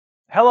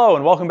Hello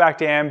and welcome back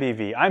to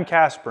AMBV. I'm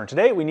Casper and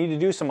today we need to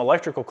do some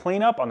electrical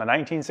cleanup on the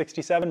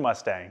 1967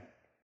 Mustang.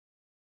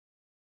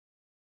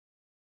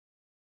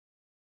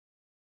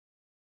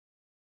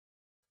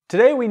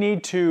 Today we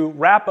need to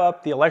wrap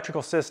up the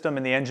electrical system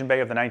in the engine bay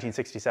of the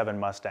 1967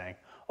 Mustang.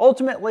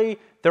 Ultimately,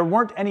 there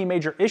weren't any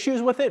major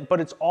issues with it, but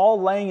it's all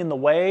laying in the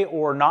way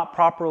or not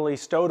properly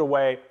stowed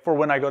away for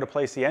when I go to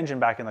place the engine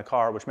back in the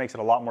car, which makes it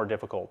a lot more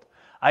difficult.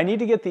 I need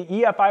to get the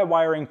EFI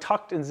wiring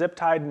tucked and zip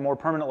tied in more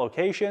permanent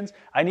locations.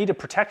 I need to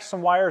protect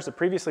some wires that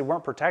previously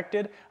weren't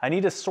protected. I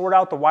need to sort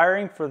out the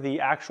wiring for the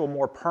actual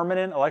more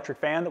permanent electric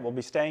fan that will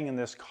be staying in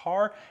this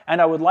car. And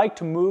I would like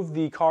to move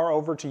the car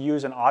over to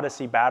use an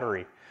Odyssey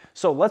battery.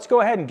 So let's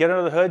go ahead and get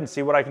under the hood and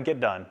see what I can get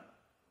done.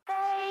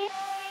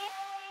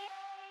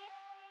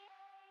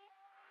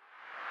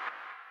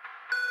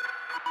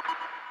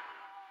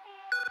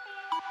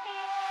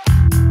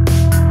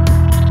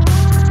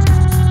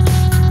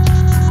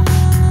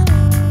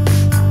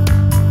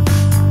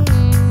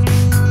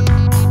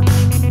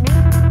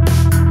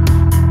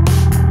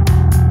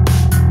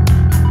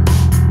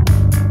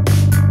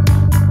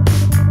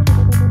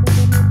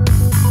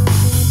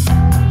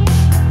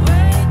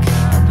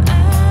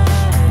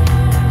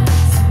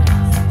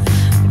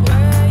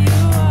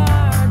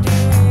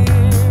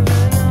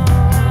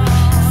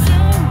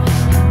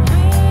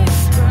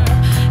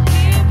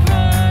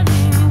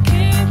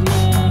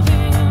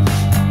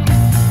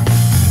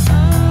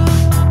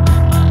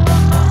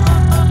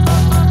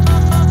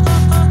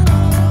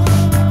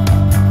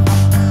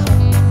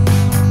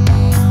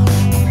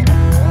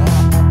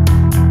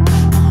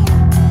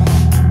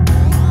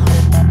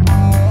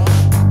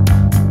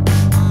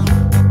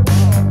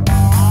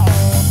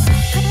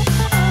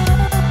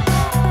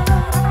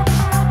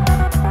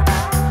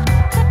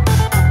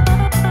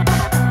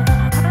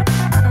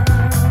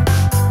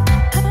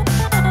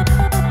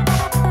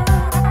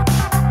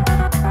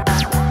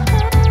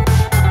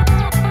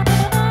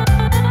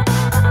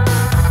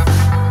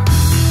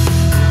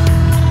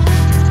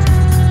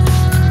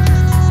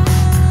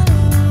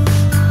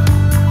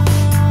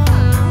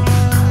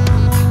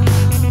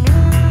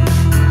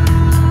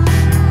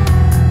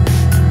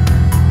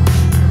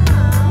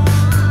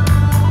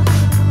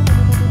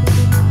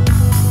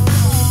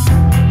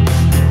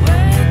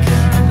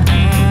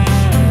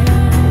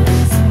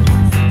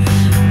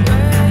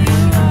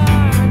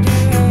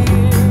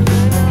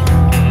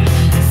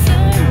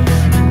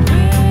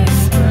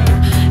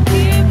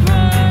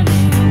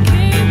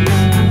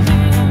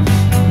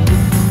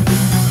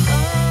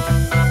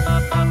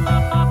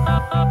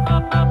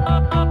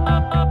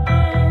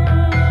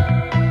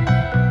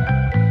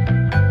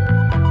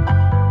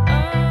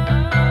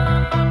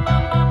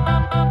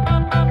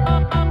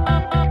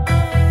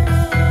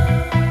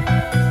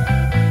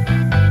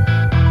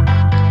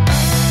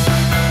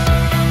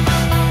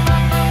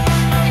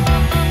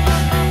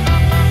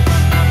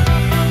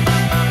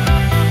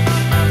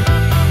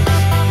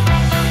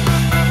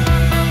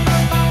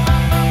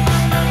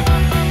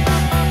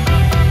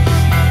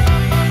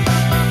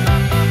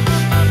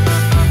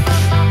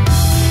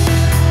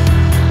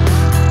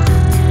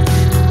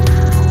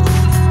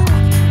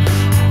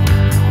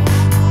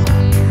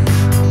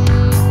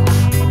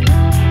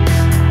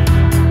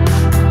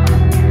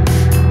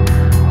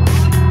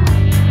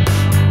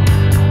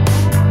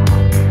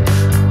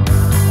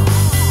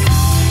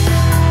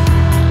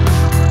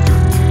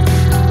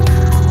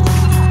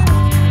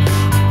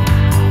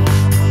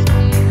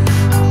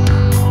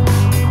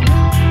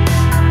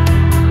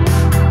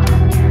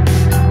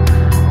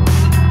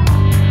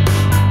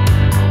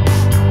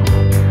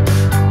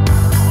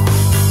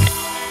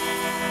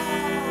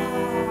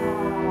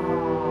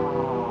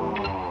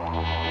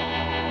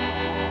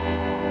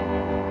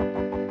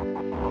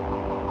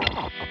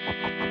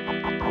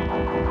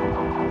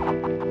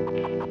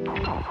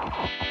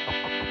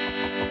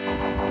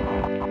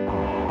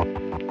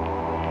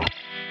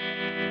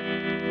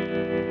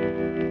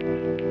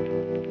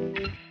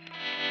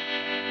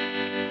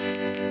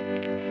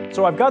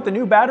 So I've got the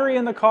new battery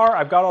in the car,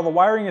 I've got all the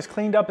wiring as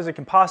cleaned up as it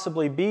can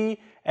possibly be,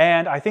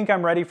 and I think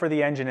I'm ready for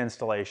the engine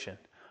installation.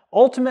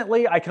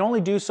 Ultimately, I can only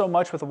do so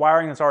much with the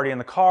wiring that's already in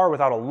the car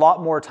without a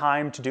lot more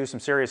time to do some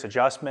serious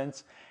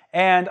adjustments.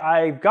 And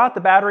I've got the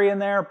battery in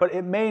there, but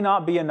it may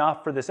not be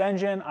enough for this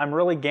engine. I'm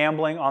really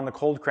gambling on the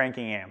cold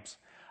cranking amps.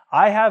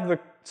 I have the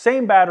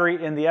same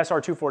battery in the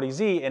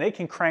SR240Z and it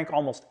can crank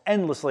almost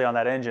endlessly on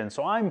that engine,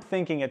 so I'm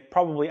thinking it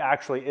probably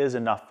actually is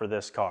enough for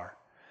this car.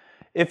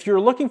 If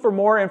you're looking for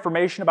more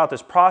information about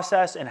this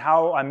process and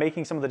how I'm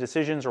making some of the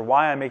decisions or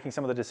why I'm making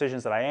some of the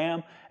decisions that I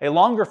am, a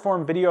longer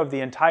form video of the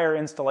entire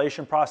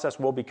installation process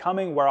will be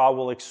coming where I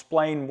will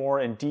explain more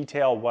in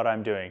detail what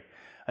I'm doing.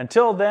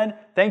 Until then,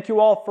 thank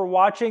you all for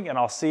watching and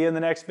I'll see you in the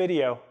next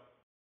video.